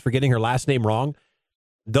apologize for getting her last name wrong.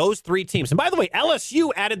 Those 3 teams. And by the way, LSU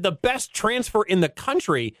added the best transfer in the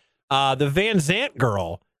country, the Van Zant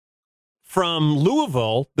girl from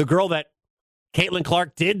Louisville, the girl that Caitlin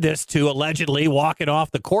Clark did this to, allegedly walking off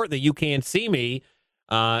the court, that you can't see me.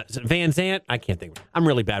 Van Zant, I can't think. I'm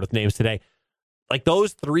really bad with names today. Like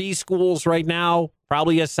those 3 schools right now,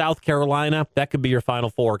 probably a South Carolina. That could be your Final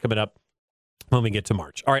Four coming up when we get to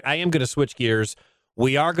March. All right, I am going to switch gears.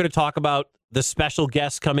 We are going to talk about the special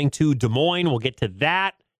guests coming to Des Moines. We'll get to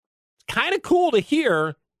that. It's kind of cool to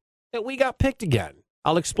hear that we got picked again.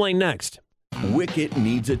 I'll explain next. Wicket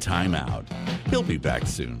needs a timeout. He'll be back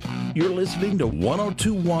soon. You're listening to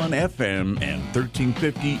 102.1 FM and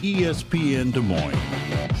 1350 ESPN Des Moines.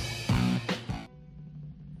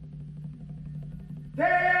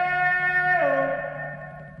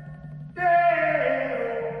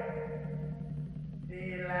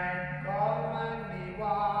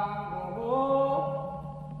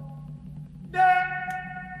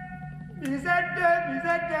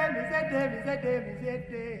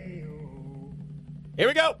 Here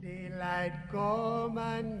we go. Daylight come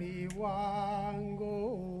and me want go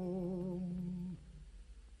home.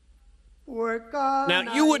 Work all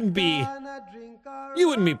Now, you wouldn't be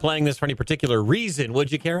playing this for any particular reason,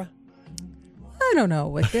 would you, Kara? I don't know,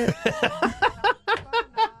 Wicket.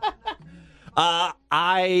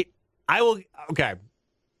 I will. Okay.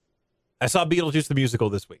 I saw Beetlejuice the musical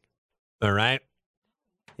this week. All right.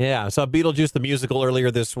 Yeah, I saw Beetlejuice the musical earlier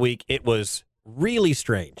this week. It was really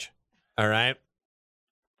strange. All right.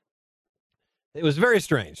 It was very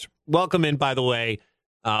strange. Welcome in, by the way,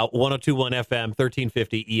 102.1 FM,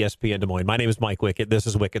 1350 ESPN Des Moines. My name is Mike Wicket. This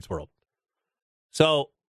is Wicket's World.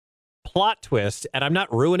 So, plot twist, and I'm not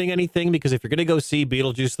ruining anything because if you're going to go see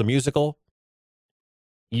Beetlejuice the musical,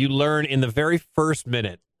 you learn in the very first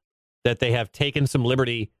minute that they have taken some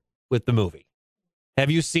liberty with the movie. Have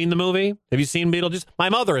you seen the movie? Have you seen Beetlejuice? My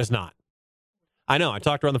mother has not. I know. I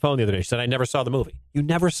talked to her on the phone the other day. She said, I never saw the movie. You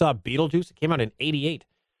never saw Beetlejuice? It came out in 88.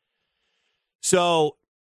 So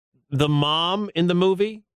the mom in the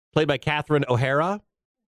movie, played by Catherine O'Hara,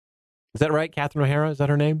 Is that right? Catherine O'Hara, is that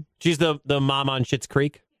her name? She's the mom on Schitt's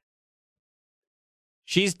Creek.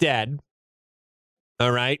 She's dead.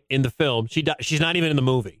 All right, in the film. She's not even in the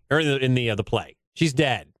movie or in the play. She's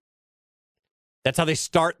dead. That's how they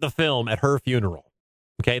start the film at her funeral.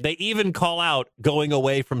 Okay, they even call out going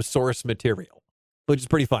away from source material, which is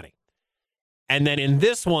pretty funny. And then in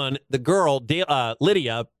this one, the girl,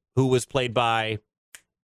 Lydia, who was played by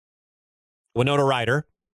Winona Ryder,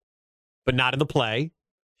 but not in the play,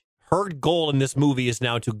 her goal in this movie is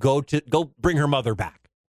now to go bring her mother back.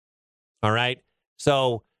 All right?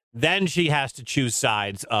 So then she has to choose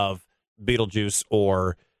sides of Beetlejuice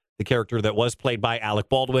or the character that was played by Alec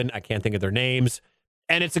Baldwin. I can't think of their names.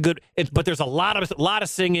 And but there's a lot of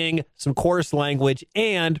singing, some chorus language,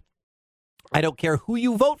 and I don't care who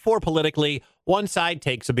you vote for politically, one side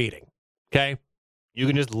takes a beating. Okay? You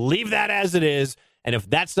can just leave that as it is. And if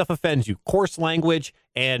that stuff offends you, coarse language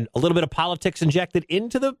and a little bit of politics injected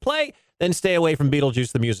into the play, then stay away from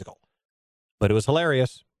Beetlejuice the musical. But it was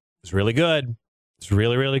hilarious. It was really good. It's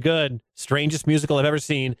really, really good. Strangest musical I've ever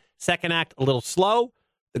seen. Second act, a little slow.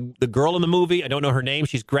 The girl in the movie, I don't know her name.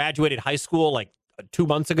 She's graduated high school like 2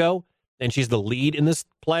 months ago, and she's the lead in this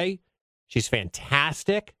play. She's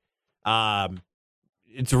fantastic.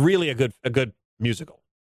 It's really a good musical.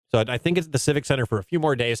 So I think it's at the Civic Center for a few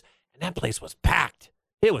more days, and that place was packed.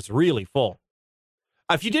 It was really full.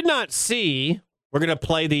 If you did not see, we're going to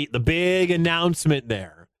play the big announcement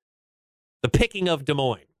there. The picking of Des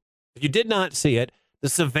Moines. If you did not see it, the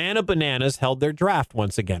Savannah Bananas held their draft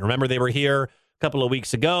once again. Remember, they were here a couple of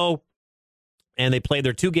weeks ago, and they played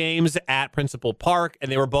their 2 games at Principal Park, and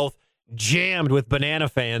they were both jammed with Banana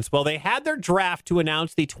fans. Well, they had their draft to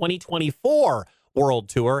announce the 2024 World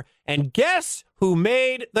Tour, and guess who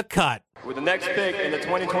made the cut? With the next pick in the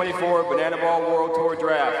 2024 Banana Ball World Tour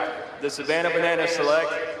Draft, the Savannah Bananas select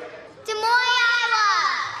Des Moines,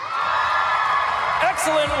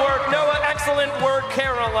 Excellent work, Noah. Excellent work,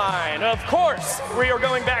 Caroline. Of course, we are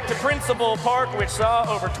going back to Principal Park, which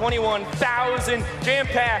saw over 21,000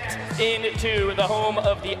 jam-packed into the home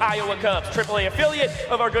of the Iowa Cubs, AAA affiliate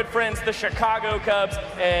of our good friends, the Chicago Cubs.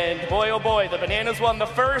 And boy, oh boy, the Bananas won the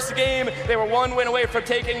first game. They were 1 win away from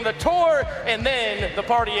taking the tour. And then the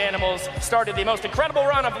Party Animals started the most incredible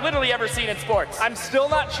run I've literally ever seen in sports. I'm still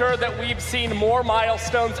not sure that we've seen more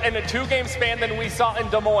milestones in a 2-game span than we saw in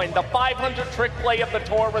Des Moines. The 500 trick play of the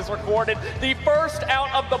tour was recorded, the first out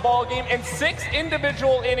of the ball game, and 6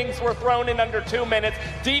 individual innings were thrown in under 2 minutes.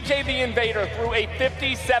 DJ the Invader threw a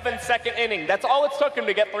 57-second inning. That's all it's took him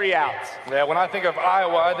to get 3 outs. Yeah, when I think of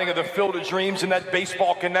Iowa, I think of the Field of Dreams and that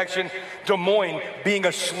baseball connection. Des Moines being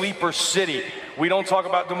a sleeper city. We don't talk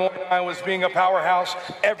about Des Moines, Iowa as being a powerhouse.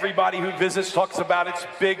 Everybody who visits talks about its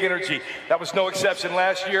big energy. That was no exception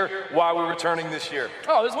last year. Why we're returning this year.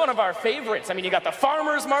 Oh, it was one of our favorites. I mean, you got the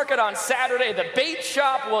farmers market on Saturday. The bait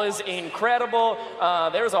shop was incredible.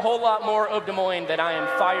 There's a whole lot more of Des Moines that I am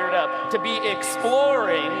fired up to be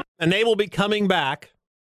exploring. And they will be coming back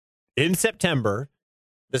in September,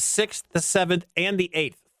 the 6th, the 7th, and the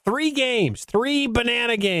 8th. 3 games, 3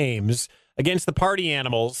 banana games against the Party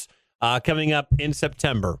Animals. Coming up in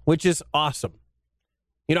September, which is awesome.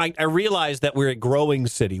 You know, I realize that we're a growing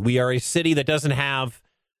city. We are a city that doesn't have,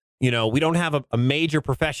 we don't have a major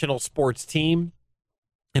professional sports team,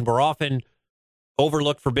 and we're often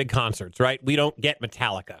overlooked for big concerts, right? We don't get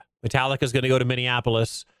Metallica. Metallica's going to go to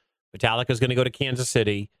Minneapolis. Metallica's going to go to Kansas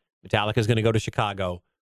City. Metallica's going to go to Chicago,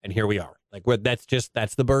 and here we are.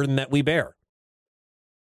 That's the burden that we bear.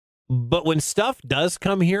 But when stuff does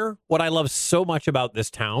come here, what I love so much about this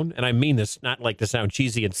town, and I mean this not like to sound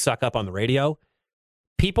cheesy and suck up on the radio,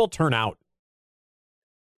 people turn out.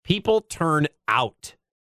 People turn out.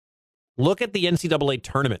 Look at the NCAA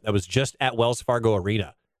tournament that was just at Wells Fargo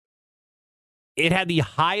Arena. It had the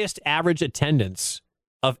highest average attendance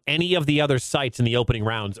of any of the other sites in the opening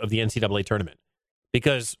rounds of the NCAA tournament.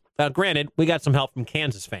 Because, granted, we got some help from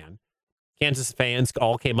Kansas fans. Kansas fans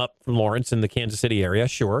all came up from Lawrence in the Kansas City area,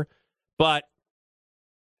 sure. But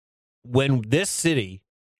when this city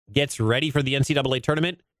gets ready for the NCAA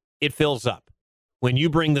tournament, it fills up. When you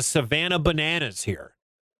bring the Savannah Bananas here,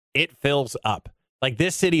 it fills up. Like,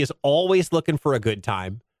 this city is always looking for a good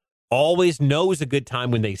time, always knows a good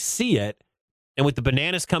time when they see it. And with the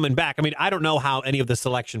Bananas coming back, I mean, I don't know how any of the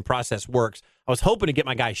selection process works. I was hoping to get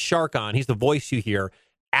my guy Shark on. He's the voice you hear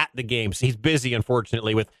at the games. He's busy,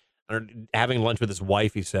 unfortunately, with having lunch with his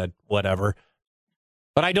wife, he said, whatever.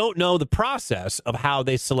 But I don't know the process of how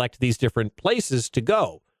they select these different places to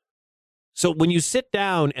go. So when you sit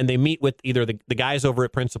down and they meet with either the guys over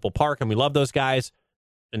at Principal Park, and we love those guys,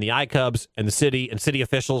 and the iCubs and the city and city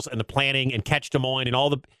officials and the planning and Catch Des Moines and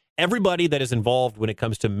everybody that is involved when it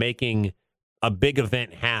comes to making a big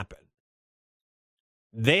event happen,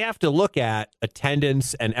 they have to look at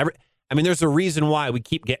attendance and there's a reason why we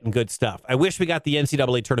keep getting good stuff. I wish we got the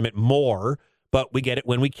NCAA tournament more, but we get it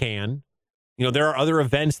when we can. There are other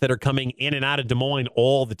events that are coming in and out of Des Moines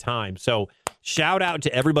all the time. So shout out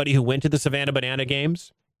to everybody who went to the Savannah Banana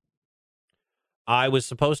Games. I was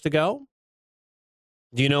supposed to go.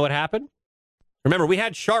 Do you know what happened? Remember, we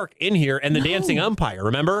had Shark in here and the dancing umpire.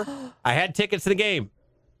 Remember? I had tickets to the game.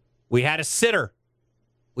 We had a sitter.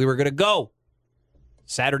 We were going to go.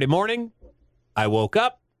 Saturday morning, I woke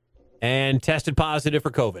up and tested positive for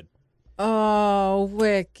COVID. Oh,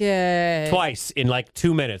 wicked. Twice in like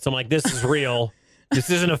 2 minutes. I'm like, this is real. This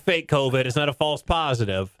isn't a fake COVID. It's not a false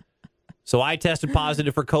positive. So I tested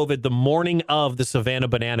positive for COVID the morning of the Savannah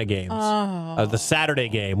Banana Games. The Saturday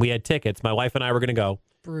game. We had tickets. My wife and I were going to go.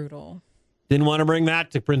 Brutal. Didn't want to bring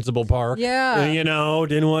that to Principal Park. Yeah.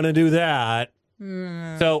 Didn't want to do that.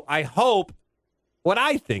 So I hope, what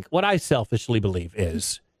I selfishly believe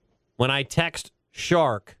is when I text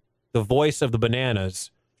Shark, the voice of the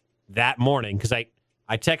Bananas, that morning, because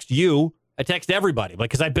I text you, I text everybody,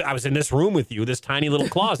 because I was in this room with you, this tiny little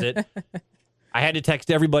closet. I had to text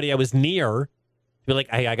everybody I was near to be like,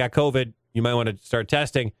 hey, I got COVID. You might want to start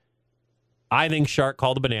testing. I think Shark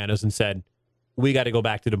called the Bananas and said, we got to go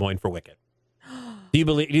back to Des Moines for Wicked. Do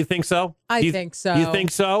you think so? I think so. You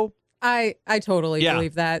think so? I totally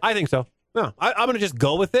believe that. I think so. No, I'm going to just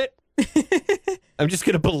go with it. I'm just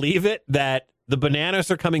going to believe it that the Bananas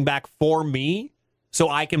are coming back for me so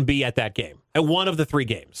I can be at that game, at one of the 3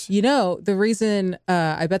 games. The reason,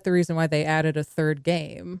 I bet the reason why they added a 3rd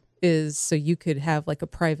game is so you could have like a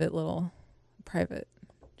private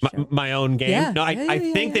my own game. Yeah. No, I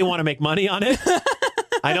think they want to make money on it.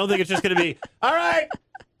 I don't think it's just going to be, all right,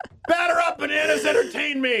 batter up, Bananas,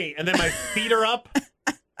 entertain me. And then my feet are up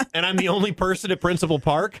and I'm the only person at Principal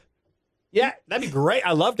Park. Yeah, that'd be great.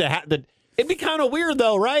 I love to have the. It'd be kind of weird,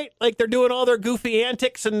 though, right? Like they're doing all their goofy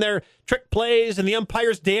antics and their trick plays and the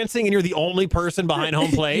umpire's dancing and you're the only person behind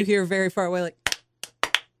home plate. You hear very far away, like.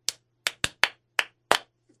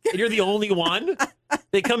 And you're the only one.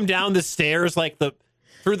 They come down the stairs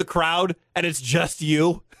through the crowd and it's just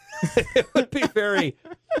you. It would be very,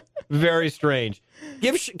 very strange.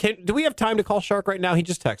 Do we have time to call Shark right now? He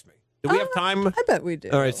just texted me. Do we have time? I bet we do.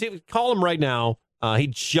 All right, call him right now.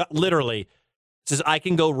 He literally says, I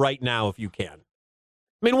can go right now if you can.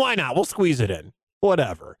 I mean, why not? We'll squeeze it in.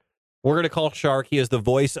 Whatever. We're going to call Shark. He is the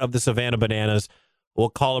voice of the Savannah Bananas. We'll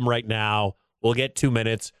call him right now. We'll get 2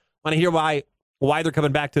 minutes. Want to hear why they're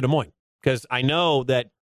coming back to Des Moines? Because I know that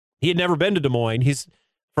he had never been to Des Moines. He's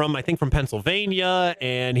from Pennsylvania,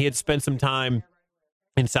 and he had spent some time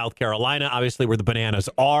in South Carolina, obviously where the Bananas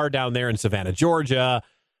are, down there in Savannah, Georgia.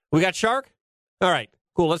 We got Shark? All right,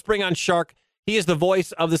 cool. Let's bring on Shark. He is the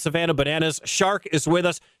voice of the Savannah Bananas. Shark is with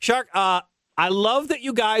us. Shark, I love that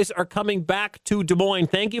you guys are coming back to Des Moines.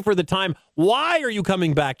 Thank you for the time. Why are you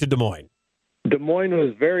coming back to Des Moines? Des Moines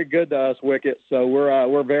was very good to us, Wicket. So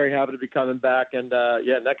we're very happy to be coming back. And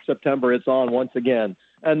next September it's on once again.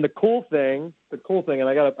 And the cool thing, and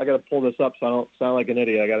I gotta pull this up so I don't sound like an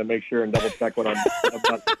idiot. I gotta make sure and double check what I'm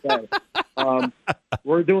about to say.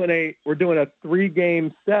 We're doing a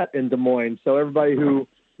 3-game set in Des Moines. So everybody who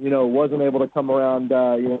wasn't able to come around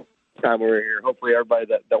time we were here, hopefully everybody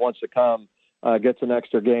that wants to come gets an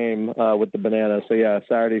extra game with the Bananas. So yeah,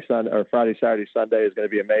 Friday, Saturday, Sunday is going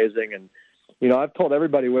to be amazing. And I've told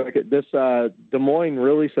everybody, this Des Moines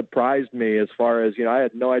really surprised me as far as, I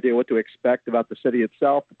had no idea what to expect about the city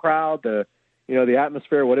itself, the crowd, the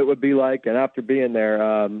atmosphere, what it would be like. And after being there,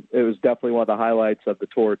 it was definitely one of the highlights of the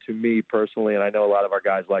tour to me personally. And I know a lot of our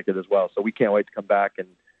guys like it as well. So we can't wait to come back and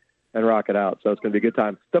rock it out. So it's going to be a good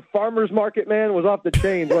time. The farmers market, man, was off the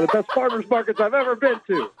chain. One of the best farmers markets I've ever been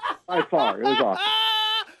to by far. It was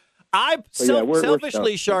awesome.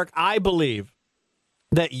 Selfishly, Shark, I believe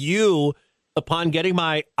that you, upon getting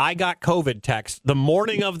my I got COVID text the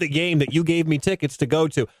morning of the game that you gave me tickets to go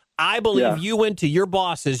to, I believe you went to your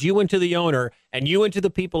bosses, you went to the owner, and you went to the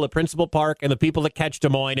people at Principal Park and the people that catch Des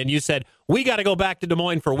Moines, and you said, we got to go back to Des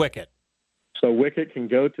Moines for Wicket. So Wicket can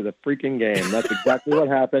go to the freaking game. That's exactly what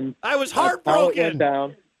happened. I was heartbroken. That's how it went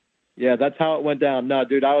down. Yeah, that's how it went down. No,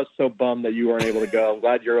 dude, I was so bummed that you weren't able to go. I'm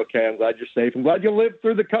glad you're okay. I'm glad you're safe. I'm glad you lived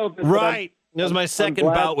through the COVID. Right. It was my second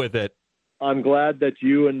bout with it. I'm glad that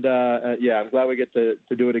you and I'm glad we get to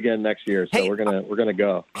do it again next year. So we're gonna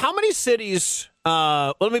go. How many cities?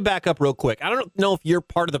 Let me back up real quick. I don't know if you're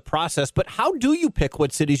part of the process, but how do you pick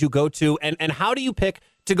what cities you go to, and how do you pick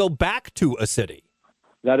to go back to a city?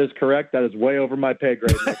 That is correct. That is way over my pay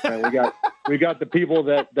grade, my friend. We got the people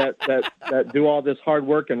that do all this hard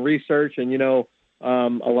work and research, and a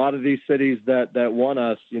lot of these cities that want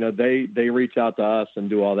us, they reach out to us and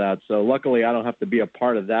do all that. So luckily, I don't have to be a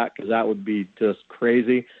part of that because that would be just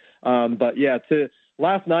crazy. But yeah,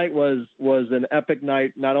 last night was an epic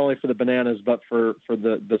night, not only for the Bananas but for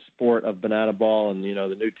the sport of banana ball, and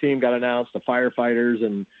the new team got announced, the firefighters,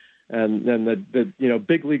 and then the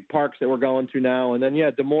big league parks that we're going to now, and then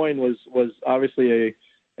Des Moines was obviously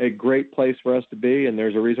a great place for us to be, and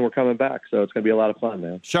there's a reason we're coming back. So it's going to be a lot of fun,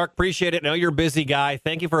 man. Shark, appreciate it. I know you're a busy guy.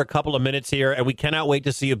 Thank you for a couple of minutes here, and we cannot wait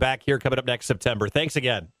to see you back here coming up next September. Thanks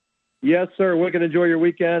again. Yes, sir. We can enjoy your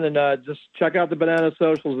weekend, and just check out the Banana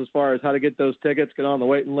socials as far as how to get those tickets, get on the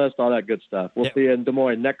waiting list, all that good stuff. We'll see you in Des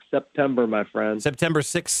Moines next September, my friend. September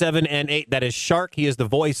 6, 7, and 8. That is Shark. He is the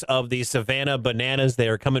voice of the Savannah Bananas. They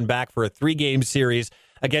are coming back for a 3-game series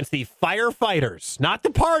against the Firefighters, not the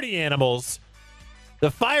party animals, the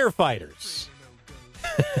Firefighters.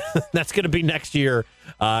 That's going to be next year,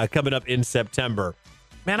 coming up in September.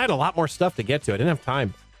 Man, I had a lot more stuff to get to. I didn't have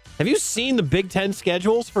time. Have you seen the Big Ten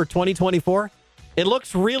schedules for 2024? It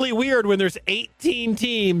looks really weird when there's 18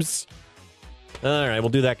 teams. All right, we'll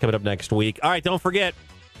do that coming up next week. All right, don't forget,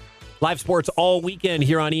 live sports all weekend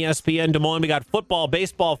here on ESPN Des Moines. We got football,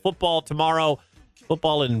 baseball, football tomorrow,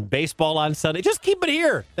 football and baseball on Sunday. Just keep it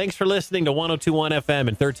here. Thanks for listening to 102.1 FM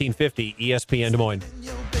and 1350 ESPN Des Moines.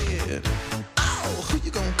 Who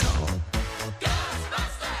you gonna call?